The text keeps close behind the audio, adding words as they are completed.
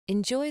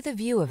Enjoy the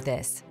view of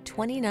this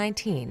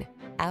 2019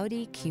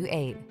 Audi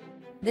Q8.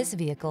 This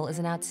vehicle is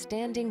an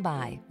outstanding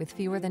buy with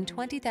fewer than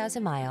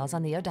 20,000 miles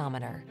on the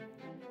odometer.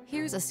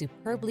 Here's a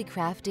superbly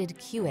crafted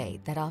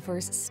Q8 that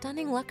offers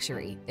stunning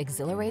luxury,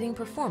 exhilarating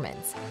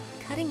performance,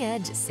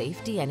 cutting-edge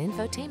safety and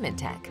infotainment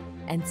tech,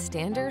 and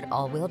standard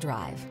all-wheel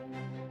drive.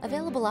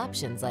 Available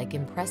options like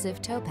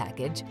impressive tow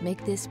package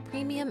make this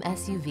premium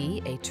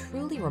SUV a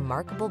truly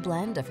remarkable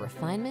blend of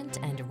refinement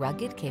and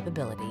rugged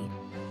capability.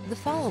 The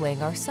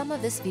following are some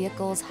of this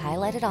vehicle's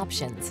highlighted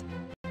options: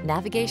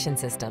 navigation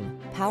system,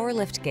 power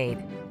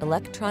liftgate,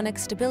 electronic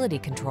stability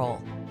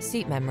control,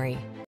 seat memory,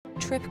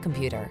 trip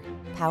computer,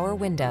 power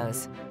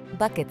windows,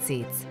 bucket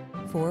seats,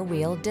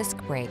 four-wheel disc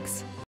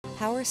brakes,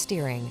 power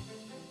steering.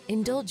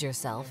 Indulge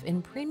yourself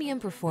in premium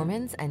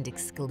performance and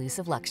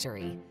exclusive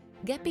luxury.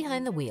 Get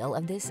behind the wheel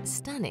of this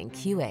stunning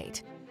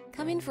Q8.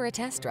 Come in for a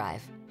test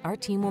drive. Our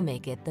team will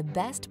make it the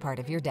best part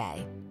of your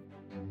day.